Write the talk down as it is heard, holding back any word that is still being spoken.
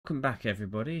Welcome back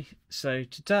everybody. So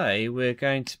today we're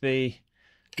going to be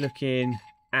looking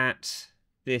at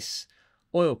this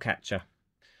oil catcher.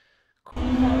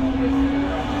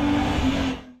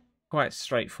 Quite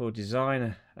straightforward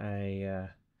design,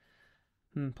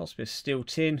 possibly a steel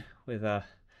tin with a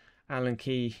Allen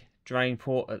key drain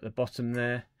port at the bottom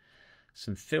there,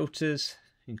 some filters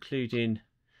including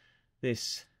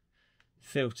this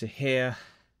filter here,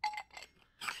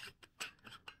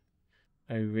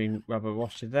 O-ring rubber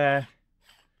washer there,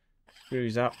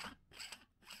 screws up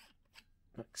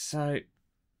like so,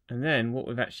 and then what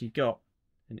we've actually got,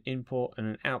 an input and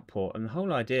an output. And the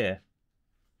whole idea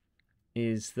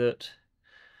is that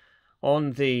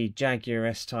on the Jaguar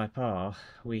S-Type R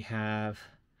we have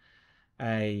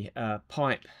a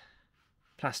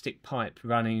plastic pipe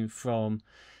running from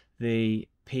the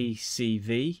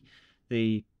PCV,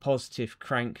 the positive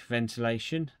crank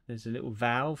ventilation. There's a little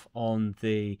valve on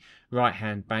the right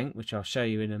hand bank which I'll show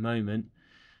you in a moment,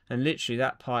 and literally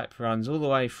that pipe runs all the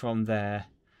way from there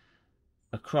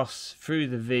across through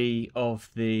the V of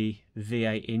the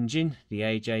V8 engine, the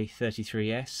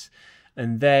AJ33S,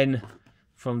 and then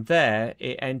from there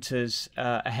it enters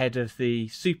ahead of the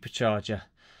supercharger.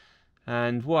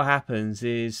 And what happens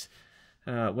is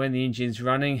when the engine's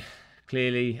running,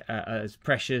 clearly there's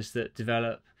pressures that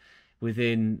develop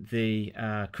within the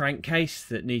crankcase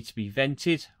that need to be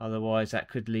vented, otherwise that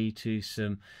could lead to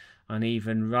some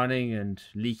uneven running and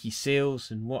leaky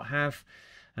seals and what have.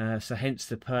 So hence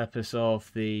the purpose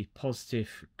of the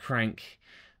positive crank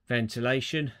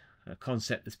ventilation, a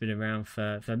concept that's been around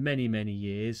for many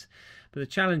years. But the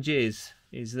challenge is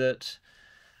that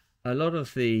a lot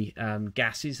of the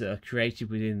gases that are created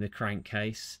within the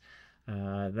crankcase,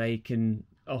 they can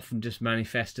often just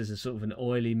manifest as a sort of an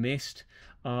oily mist,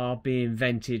 are being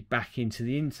vented back into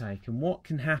the intake. And what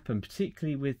can happen,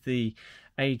 particularly with the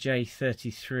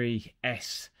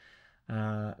AJ33S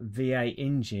V8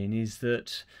 engine, is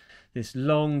that this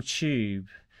long tube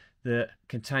that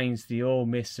contains the oil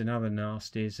mist and other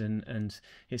nasties, and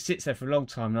it sits there for a long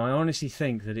time, and I honestly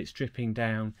think that it's dripping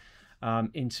down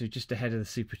into just ahead of the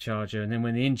supercharger, and then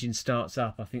when the engine starts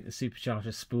up I think the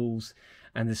supercharger spools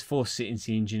and there's force sit into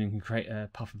the engine and can create a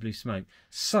puff of blue smoke.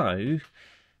 So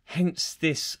hence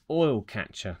this oil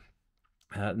catcher.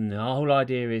 And the whole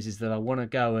idea is that I want to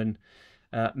go and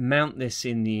mount this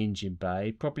in the engine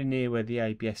bay, probably near where the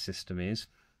ABS system is,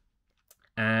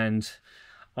 and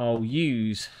I'll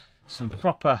use some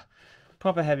proper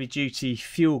heavy duty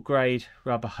fuel grade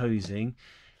rubber hosing,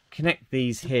 connect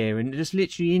these here and just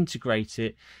literally integrate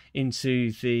it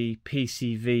into the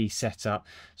PCV setup.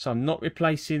 So I'm not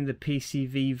replacing the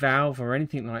PCV valve or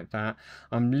anything like that.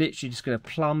 I'm literally just going to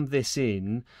plumb this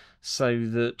in so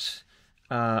that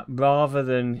rather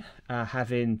than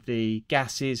having the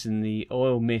gases and the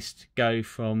oil mist go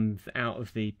from out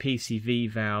of the PCV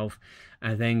valve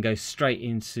and then go straight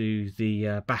into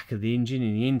the back of the engine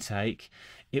in the intake,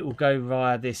 it will go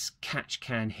via this catch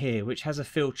can here, which has a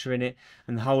filter in it,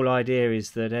 and the whole idea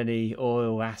is that any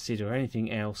oil, acid or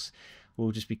anything else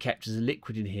will just be kept as a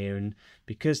liquid in here. And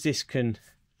because this can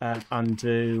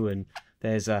undo, and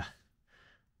there's an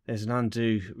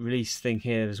undo release thing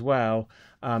here as well,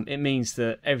 it means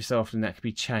that every so often that can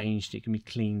be changed, it can be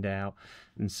cleaned out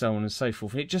and so on and so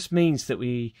forth. It just means that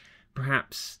we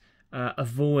perhaps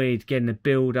avoid getting a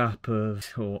build up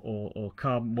of or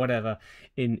carbon, whatever,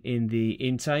 in the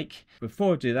intake.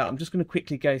 Before I do that, I'm just going to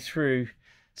quickly go through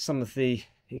some of the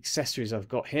accessories I've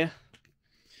got here.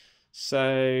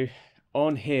 So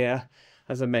on here,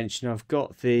 as I mentioned, I've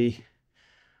got the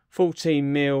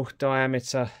 14mm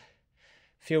diameter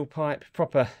fuel pipe,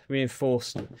 proper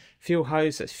reinforced fuel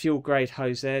hose. That's fuel grade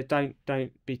hose there. Don't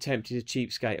be tempted to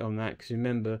cheapskate on that, because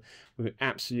remember, we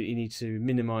absolutely need to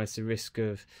minimize the risk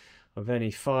of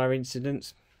any fire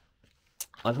incidents.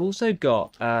 I've also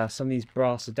got some of these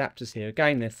brass adapters here.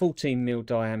 Again, they're 14mm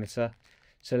diameter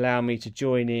to allow me to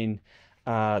join in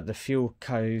the fuel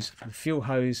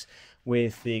hose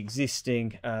with the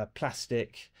existing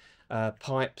plastic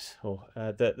pipes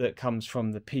that comes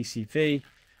from the PCV.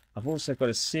 I've also got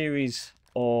a series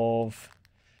of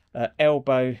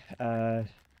elbow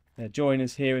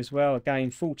joiners here as well, again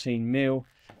 14mm,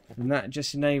 and that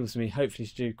just enables me hopefully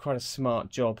to do quite a smart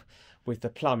job with the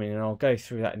plumbing, and I'll go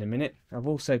through that in a minute. I've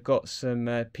also got some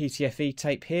PTFE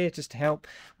tape here just to help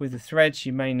with the threads.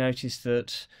 You may notice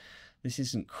that this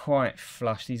isn't quite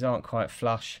flush, these aren't quite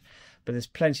flush, but there's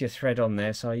plenty of thread on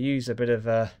there, so I use a bit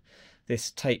of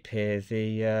this tape here,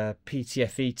 the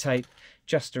PTFE tape,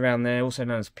 just around there, also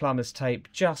known as plumber's tape,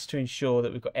 just to ensure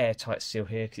that we've got airtight seal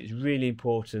here, because it's really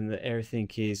important that everything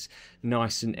is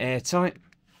nice and airtight.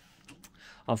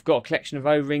 I've got a collection of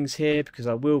O-rings here because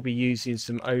I will be using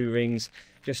some O-rings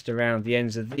just around the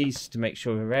ends of these to make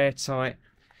sure they're airtight.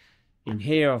 In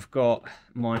here I've got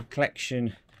my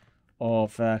collection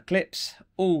of clips,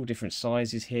 all different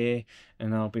sizes here,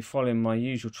 and I'll be following my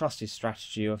usual trusted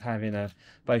strategy of having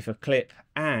both a clip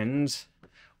and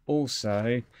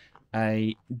also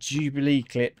a Jubilee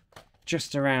clip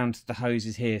just around the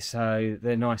hoses here, so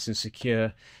they're nice and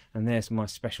secure. And there's my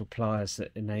special pliers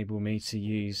that enable me to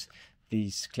use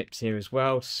these clips here as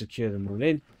well to secure them all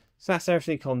in. So that's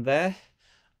everything on there.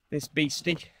 This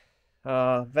beastie,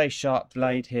 very sharp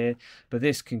blade here, but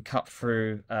this can cut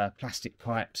through plastic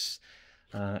pipes,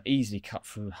 easily cut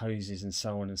through hoses and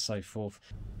so on and so forth.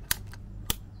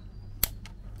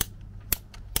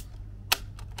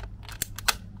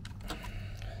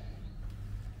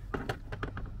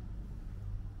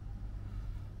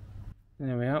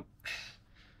 There we are.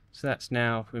 So that's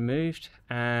now removed,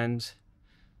 and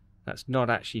that's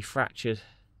not actually fractured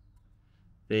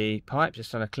the pipe,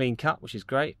 just done a clean cut, which is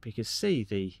great because see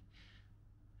the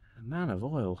amount of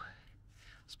oil.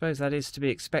 I suppose that is to be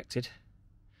expected.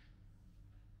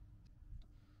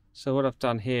 So what I've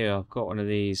done here, I've got one of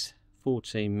these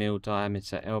 14mm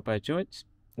diameter elbow joints,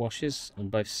 washers on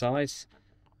both sides,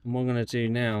 and what I'm going to do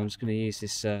now, I'm just going to use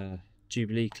this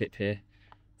Jubilee clip here,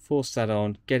 force that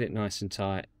on, get it nice and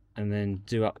tight, and then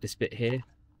do up this bit here.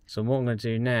 So what I'm going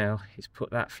to do now is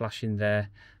put that flush in there,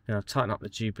 then I'll tighten up the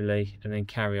Jubilee and then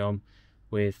carry on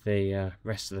with the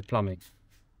rest of the plumbing.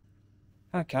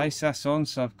 Okay, so that's on.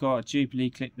 So I've got a Jubilee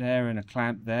clip there and a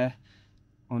clamp there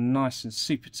on nice and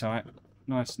super tight,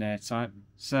 nice and airtight.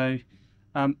 So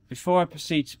before I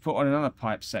proceed to put on another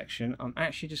pipe section, I'm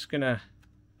actually just going to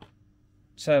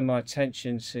turn my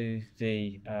attention to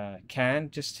the can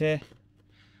just here.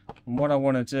 And what I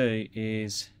want to do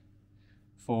is,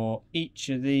 for each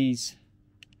of these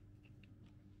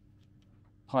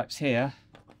pipes here,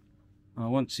 I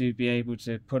want to be able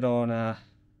to put on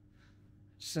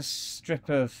just a strip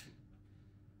of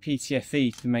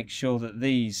PTFE to make sure that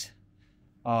these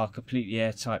are completely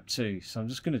airtight too. So I'm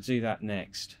just going to do that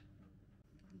next.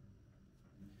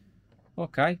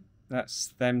 Okay,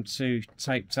 that's them two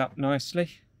taped up nicely.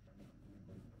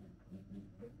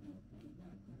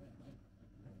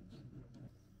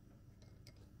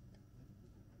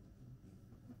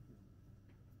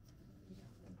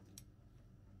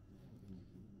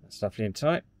 That's lovely and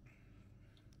tight.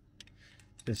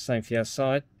 The same for the other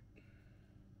side.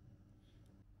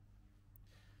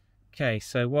 Okay,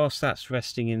 so whilst that's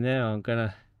resting in there, I'm going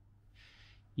to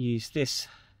use this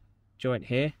joint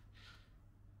here.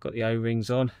 Got the O-rings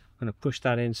on. I'm going to push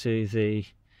that into the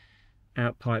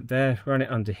out pipe there, run it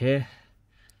under here.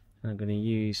 And I'm going to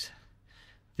use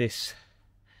this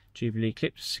Jubilee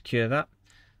clip to secure that.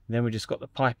 And then we just got the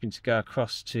piping to go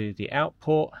across to the out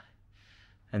port,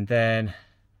 and then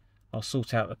I'll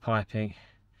sort out the piping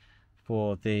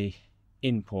for the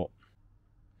in port.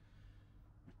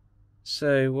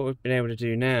 So what we've been able to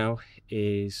do now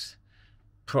is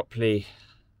properly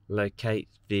locate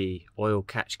the oil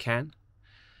catch can,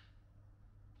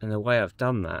 and the way I've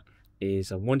done that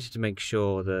is I wanted to make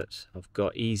sure that I've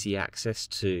got easy access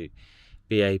to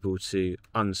be able to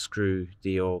unscrew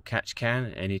the oil catch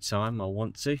can anytime I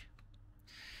want to.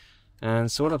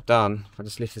 And so what I've done, if I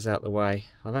just lift this out of the way,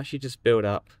 I've actually just built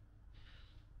up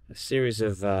a series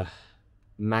of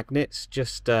magnets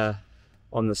just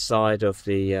on the side of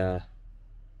the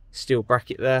steel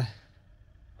bracket there,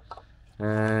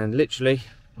 and literally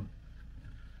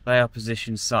they are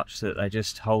positioned such that they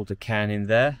just hold the can in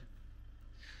there.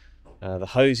 The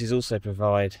hoses also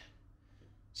provide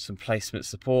some placement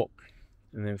support,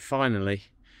 and then finally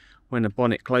when the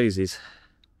bonnet closes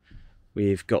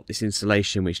we've got this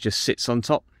insulation which just sits on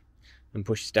top and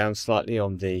pushes down slightly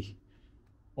on the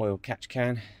oil catch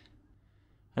can.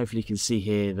 Hopefully you can see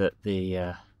here that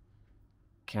the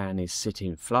can is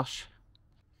sitting flush.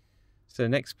 So the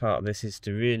next part of this is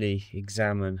to really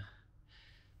examine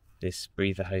this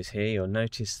breather hose here. You'll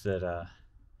notice that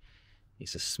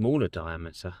it's a smaller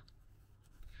diameter,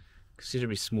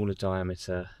 considerably smaller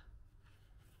diameter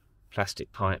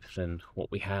plastic pipe than what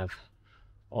we have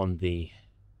on the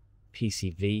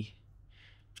PCV.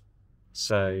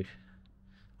 So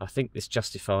I think this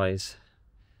justifies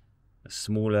a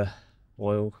smaller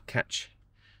oil catch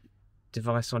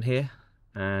device on here,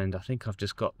 and I think I've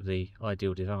just got the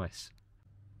ideal device.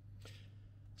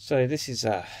 So this is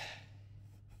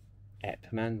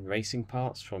Epman racing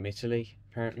parts from Italy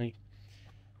apparently,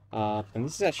 and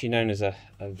this is actually known as a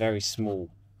very small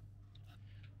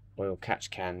oil catch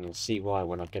can. You'll see why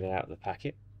when I get it out of the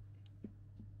packet.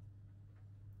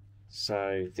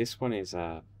 So this one is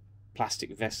a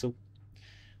plastic vessel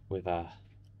with a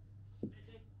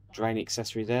drain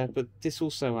accessory there, but this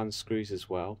also unscrews as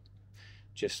well,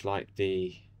 just like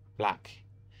the black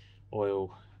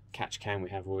oil catch can we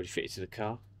have already fitted to the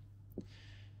car.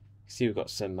 See, we've got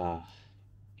some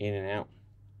in and out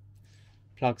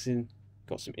plugs in,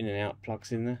 got some in and out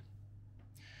plugs in there.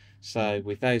 So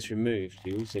with those removed,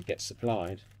 you also get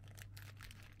supplied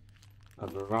a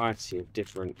variety of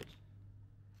different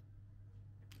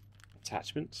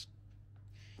attachments.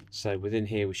 So within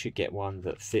here we should get one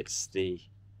that fits the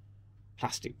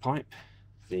plastic pipe,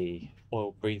 the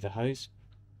oil breather hose.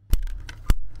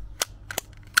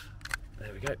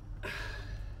 There we go.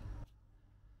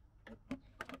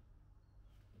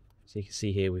 So you can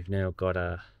see here we've now got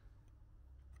a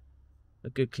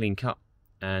good clean cut,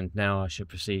 and now I should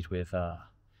proceed with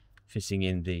fitting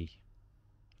in the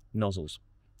nozzles.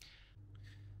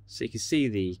 So you can see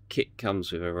the kit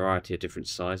comes with a variety of different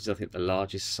sizes. I think the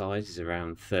largest size is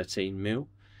around 13mm,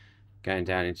 going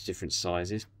down into different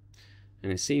sizes.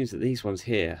 And it seems that these ones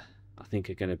here, I think,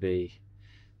 are going to be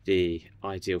the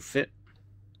ideal fit.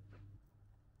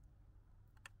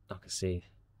 I can see,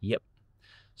 yep.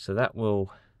 So that will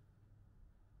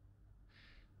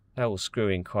screw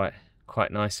in quite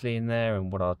nicely in there.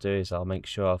 And what I'll do is I'll make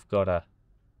sure I've got a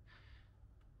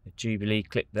Jubilee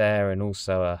clip there, and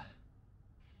also a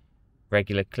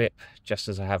regular clip, just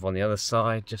as I have on the other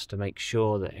side, just to make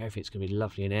sure that everything's going to be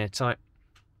lovely and airtight.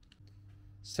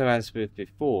 So as with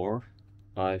before,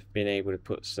 I've been able to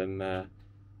put some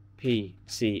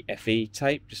PTFE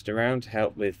tape just around to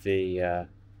help with the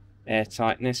air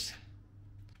tightness.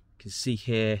 You can see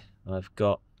here I've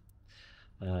got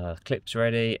clips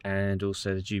ready, and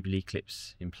also the Jubilee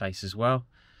clips in place as well,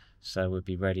 so we'll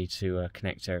be ready to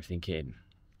connect everything in.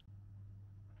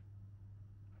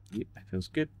 Yep, that feels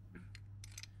good.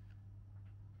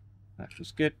 That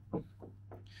feels good.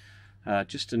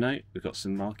 Just to note, we've got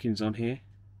some markings on here,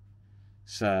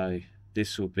 so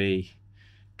this will be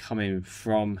coming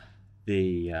from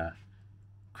the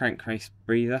crankcase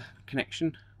breather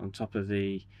connection on top of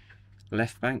the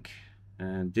left bank,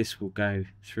 and this will go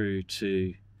through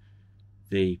to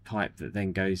the pipe that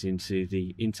then goes into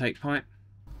the intake pipe.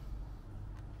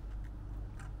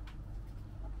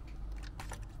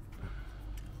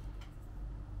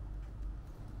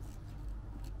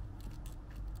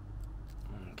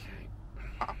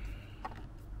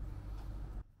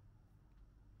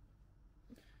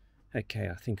 Okay,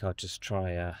 I think I'll just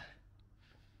try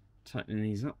tightening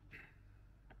these up.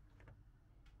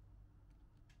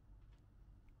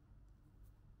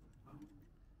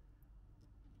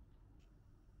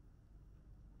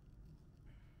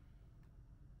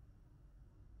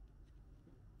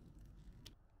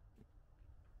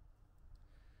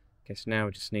 Guess now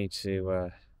we just need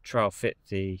to trial fit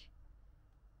the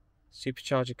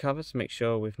supercharger cover to make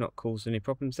sure we've not caused any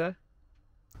problems there.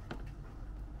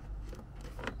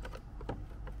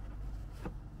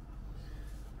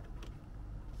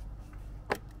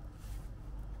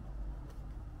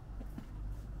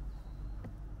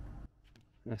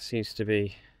 That seems to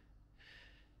be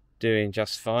doing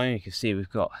just fine. You can see we've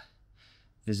got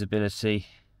visibility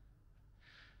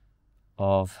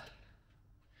of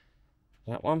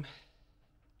that one.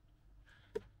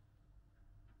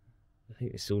 I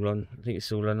think it's all on. I think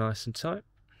it's all on nice and tight.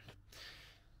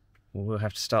 We'll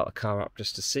have to start the car up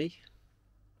just to see.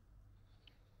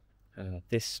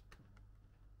 This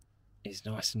is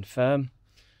nice and firm.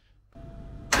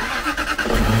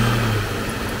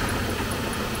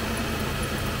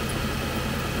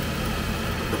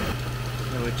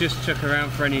 So we'll just check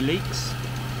around for any leaks.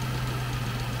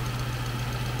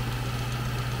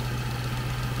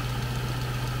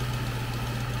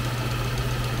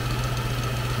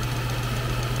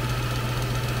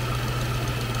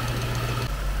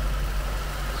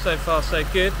 So far so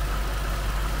good.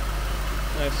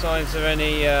 No signs of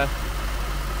any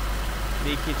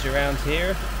leakage around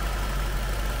here.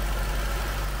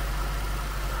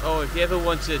 Oh, if you ever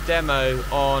wanted a demo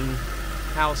on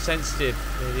how sensitive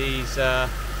these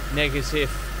negative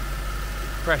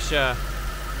pressure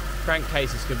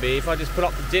crankcases can be, if I just put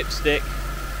up the dipstick,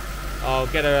 I'll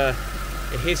get a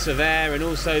hiss of air, and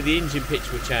also the engine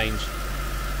pitch will change.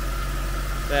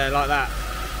 There, like that.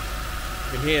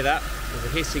 You can hear that. There's a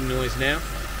hissing noise now.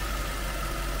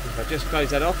 If I just close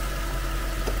that off,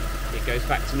 it goes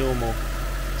back to normal.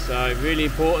 So really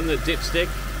important that dipstick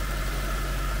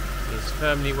is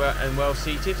firmly well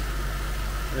seated.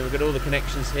 And then we've got all the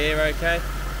connections here, okay,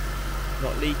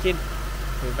 not leaking,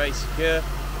 we're very secure.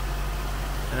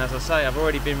 And as I say, I've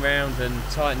already been round and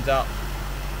tightened up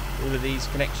all of these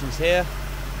connections here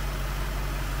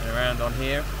and around on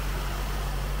here,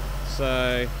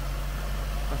 so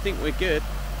I think we're good.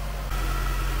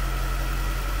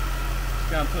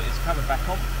 go and put this cover back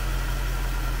on.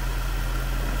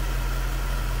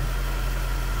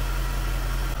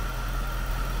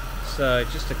 So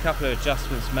just a couple of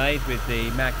adjustments made with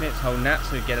the magnets holding that,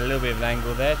 so we get a little bit of an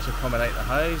angle there to accommodate the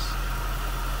hose.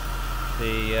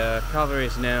 The cover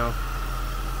is now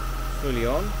fully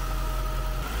on.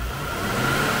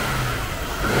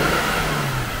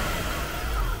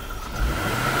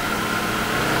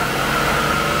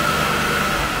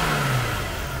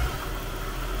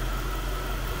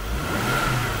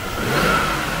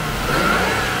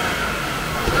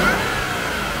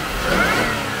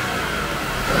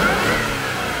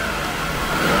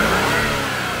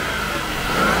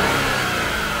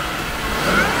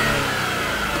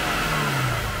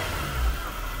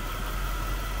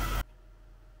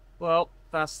 Well,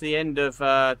 that's the end of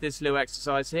this little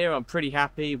exercise here. I'm pretty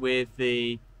happy with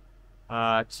the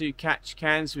 2 catch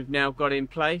cans we've now got in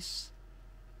place.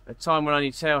 Time will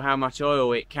only tell how much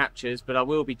oil it captures, but I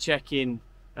will be checking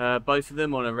both of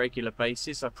them on a regular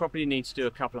basis. I probably need to do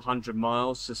a couple of 100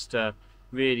 miles just to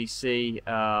really see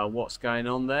what's going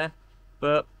on there.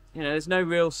 But you know, there's no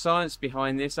real science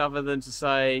behind this other than to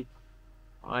say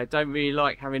I don't really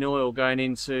like having oil going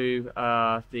into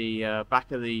the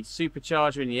back of the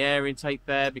supercharger in the air intake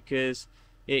there, because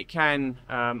it can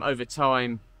over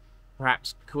time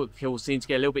perhaps cause things to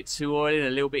get a little bit too oily and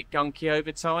a little bit gunky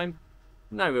over time.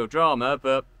 No real drama,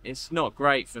 but it's not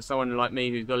great for someone like me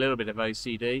who's got a little bit of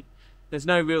OCD. There's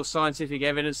no real scientific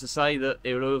evidence to say that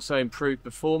it will also improve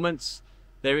performance.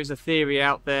 There is a theory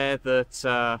out there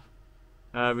that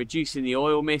reducing the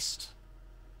oil mist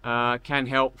can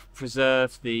help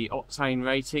preserve the octane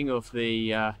rating of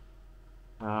the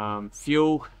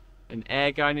fuel and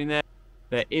air going in there.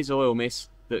 There is oil mist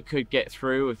that could get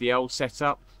through with the old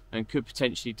setup and could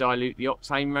potentially dilute the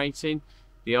octane rating.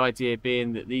 The idea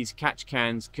being that these catch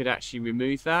cans could actually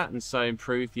remove that and so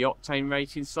improve the octane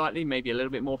rating slightly, maybe a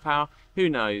little bit more power. Who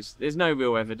knows? There's no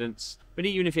real evidence. But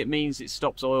even if it means it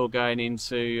stops oil going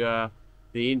into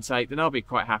the intake, then I'll be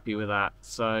quite happy with that.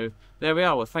 So there we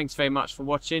are. Well, thanks very much for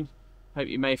watching. Hope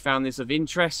you may have found this of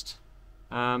interest.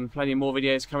 Plenty more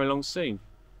videos coming along soon.